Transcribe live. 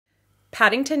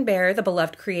Paddington Bear, the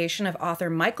beloved creation of author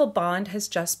Michael Bond, has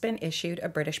just been issued a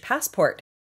British passport.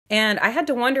 And I had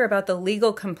to wonder about the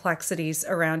legal complexities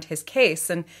around his case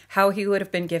and how he would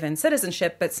have been given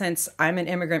citizenship. But since I'm an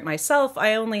immigrant myself,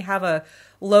 I only have a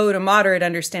low to moderate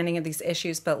understanding of these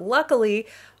issues. But luckily,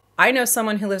 I know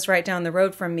someone who lives right down the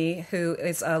road from me who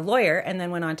is a lawyer and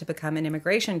then went on to become an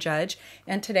immigration judge.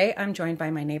 And today I'm joined by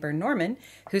my neighbor, Norman,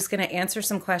 who's going to answer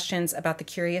some questions about the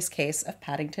curious case of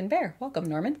Paddington Bear. Welcome,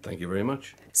 Norman. Thank you very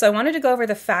much. So I wanted to go over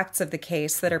the facts of the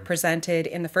case that are presented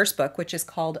in the first book, which is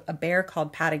called A Bear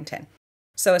Called Paddington.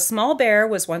 So a small bear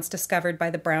was once discovered by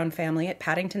the Brown family at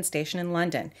Paddington Station in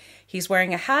London. He's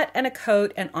wearing a hat and a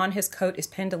coat, and on his coat is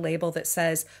pinned a label that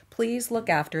says, "Please look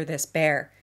after this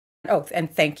bear." Oh,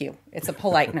 and thank you. It's a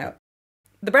polite note.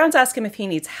 The Browns ask him if he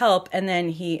needs help, and then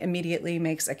he immediately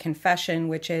makes a confession,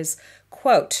 which is,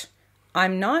 quote,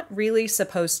 "I'm not really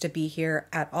supposed to be here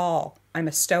at all. I'm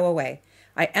a stowaway.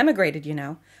 I emigrated, you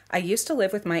know. I used to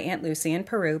live with my Aunt Lucy in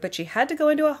Peru, but she had to go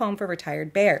into a home for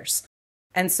retired bears."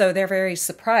 And so they're very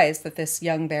surprised that this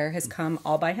young bear has come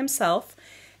all by himself.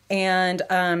 And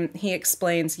he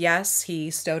explains, yes, he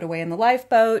stowed away in the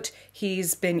lifeboat.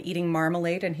 He's been eating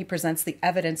marmalade, and he presents the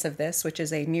evidence of this, which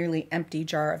is a nearly empty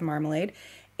jar of marmalade.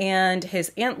 And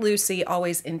his Aunt Lucy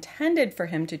always intended for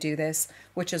him to do this,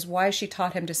 which is why she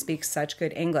taught him to speak such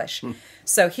good English.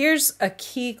 So here's a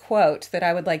key quote that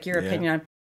I would like your opinion on.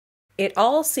 "It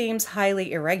all seems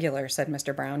highly irregular," said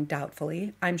Mr. Brown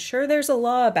doubtfully. "I'm sure there's a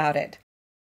law about it."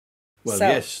 Well,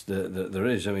 yes, there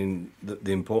is. I mean,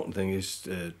 the important thing is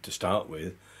to start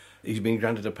with, he's been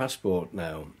granted a passport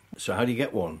now. So how do you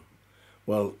get one?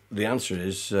 Well, the answer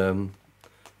is you've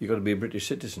got to be a British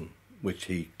citizen, which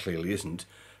he clearly isn't.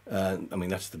 I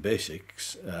mean, that's the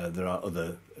basics. There are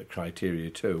other criteria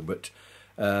too, but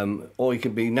or you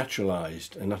can be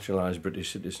naturalised, a naturalised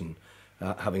British citizen,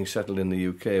 having settled in the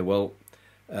UK. Well,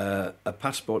 a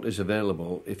passport is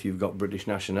available if you've got British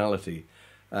nationality.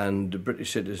 And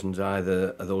British citizens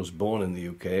either are those born in the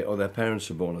UK or their parents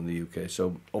are born in the UK.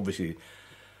 So obviously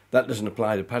that doesn't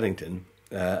apply to Paddington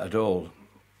at all.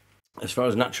 As far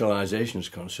as naturalisation is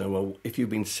concerned, well, if you've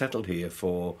been settled here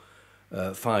for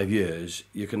 5 years,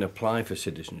 you can apply for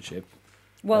citizenship.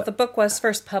 Well, the book was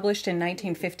first published in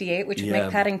 1958, which would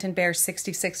make Paddington Bear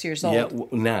 66 years old. Yeah,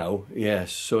 now,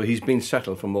 yes. So he's been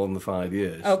settled for more than 5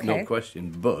 years, no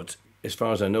question. But as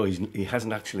far as I know, he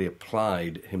hasn't actually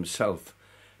applied himself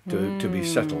to be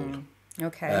settled.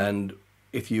 Okay. And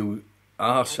if you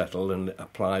are settled and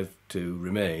apply to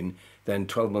remain, then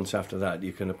 12 months after that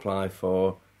you can apply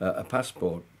for a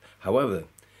passport. However,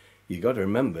 you got to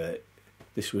remember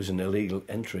this was an illegal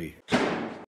entry.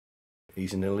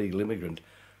 He's an illegal immigrant,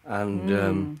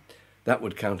 and that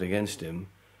would count against him,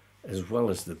 as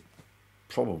well as the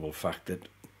probable fact that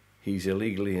he's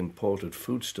illegally imported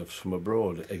foodstuffs from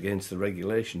abroad against the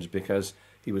regulations because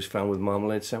he was found with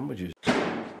marmalade sandwiches.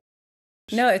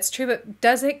 No, it's true, but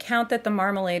does it count that the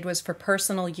marmalade was for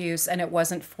personal use and it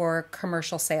wasn't for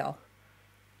commercial sale?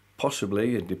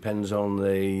 Possibly. It depends on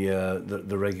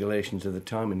the regulations of the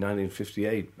time in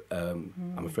 1958.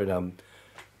 I'm afraid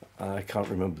I can't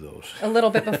remember those. A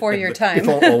little bit before your time.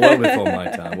 Well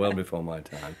before my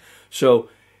time. So,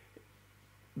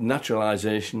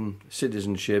 naturalisation,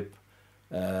 citizenship,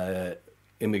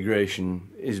 immigration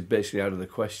is basically out of the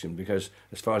question because,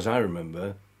 as far as I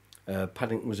remember,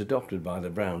 Paddington was adopted by the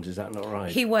Browns. Is that not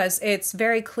right? He was. It's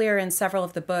very clear in several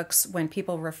of the books when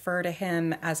people refer to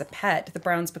him as a pet. The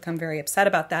Browns become very upset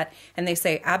about that, and they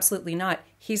say, absolutely not.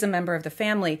 He's a member of the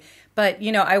family. But,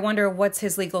 you know, I wonder what's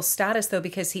his legal status, though,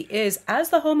 because he is, as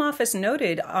the Home Office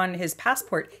noted on his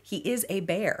passport, he is a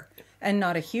bear and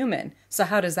not a human. So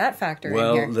how does that factor in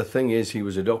here? Well, the thing is, he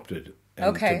was adopted.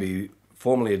 And to be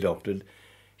formally adopted,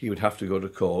 he would have to go to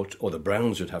court, or the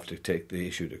Browns would have to take the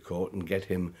issue to court and get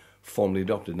him formally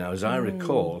adopted. Now, as I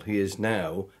recall, he is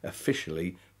now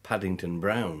officially Paddington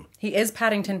Brown. He is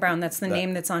Paddington Brown. That's the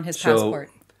name that's on his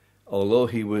passport. Although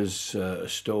he was a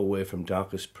stowaway from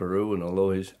darkest Peru, and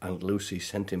although his Aunt Lucy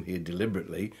sent him here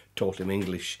deliberately, taught him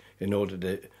English in order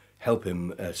to help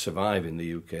him survive in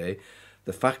the UK,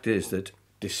 the fact is that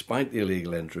despite the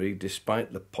illegal entry,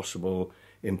 despite the possible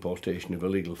importation of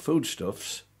illegal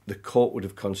foodstuffs, the court would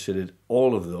have considered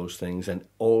all of those things and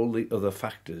all the other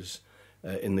factors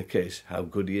in the case, how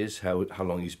good he is, how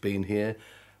long he's been here,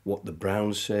 what the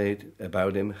Browns say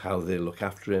about him, how they look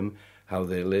after him, how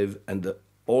they live, and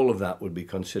all of that would be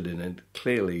considered. And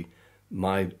clearly,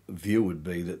 my view would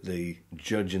be that the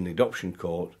judge in the adoption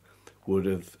court would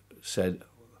have said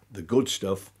the good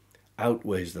stuff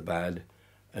outweighs the bad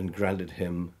and granted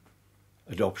him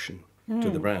adoption to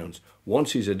the Browns.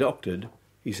 Once he's adopted,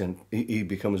 he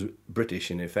becomes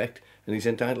British in effect, and he's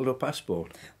entitled to a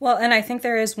passport. Well, and I think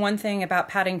there is one thing about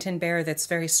Paddington Bear that's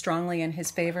very strongly in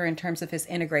his favor in terms of his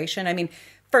integration. I mean,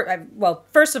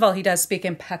 first of all, he does speak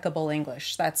impeccable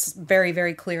English. That's very,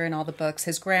 very clear in all the books.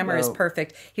 His grammar is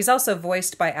perfect. He's also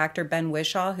voiced by actor Ben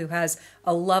Whishaw, who has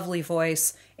a lovely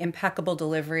voice, impeccable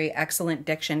delivery, excellent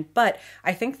diction. But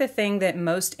I think the thing that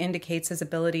most indicates his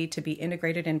ability to be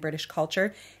integrated in British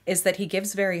culture is that he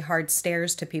gives very hard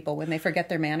stares to people when they forget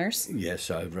their manners.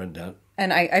 Yes, I've read that.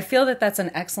 And I feel that that's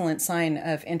an excellent sign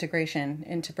of integration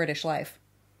into British life.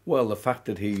 Well, the fact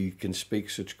that he can speak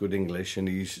such good English and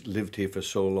he's lived here for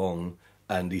so long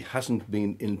and he hasn't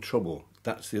been in trouble.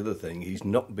 That's the other thing. He's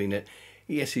not been...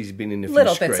 Yes, he's been in a few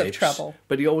little scrapes, bits of trouble.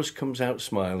 But he always comes out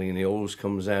smiling and he always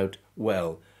comes out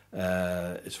well,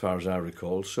 as far as I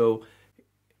recall. So,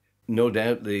 no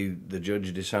doubt the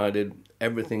judge decided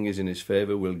everything is in his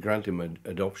favour, we'll grant him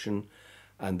adoption,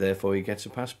 and therefore he gets a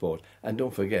passport. And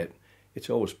don't forget, it's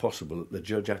always possible that the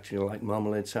judge actually liked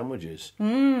marmalade sandwiches,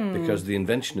 because the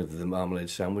invention of the marmalade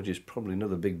sandwich is probably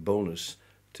another big bonus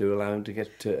to allow him to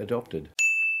get adopted.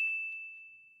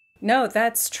 No,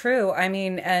 that's true. I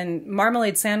mean, and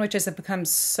marmalade sandwiches have become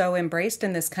so embraced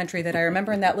in this country that I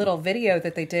remember in that little video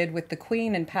that they did with the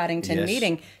Queen and Paddington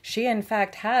meeting, she in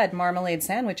fact had marmalade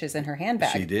sandwiches in her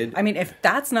handbag. She did. I mean, if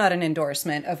that's not an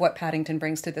endorsement of what Paddington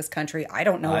brings to this country, I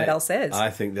don't know what else is. I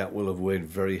think that will have weighed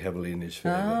very heavily in his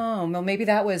favour. Oh, well, maybe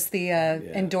that was the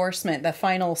endorsement, the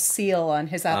final seal on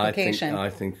his application.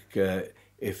 I think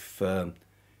if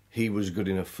he was good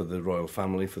enough for the royal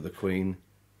family, for the Queen,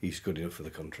 he's good enough for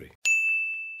the country.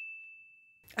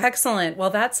 Excellent. Well,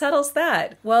 that settles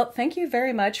that. Well, thank you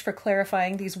very much for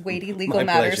clarifying these weighty legal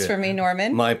matters for me,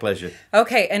 Norman. My pleasure.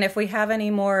 Okay, and if we have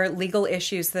any more legal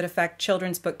issues that affect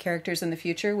children's book characters in the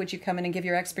future, would you come in and give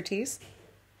your expertise?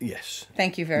 Yes.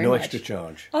 Thank you very much. much. No extra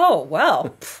charge. Oh,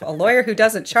 well, a lawyer who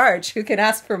doesn't charge, who can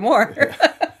ask for more?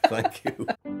 Thank you.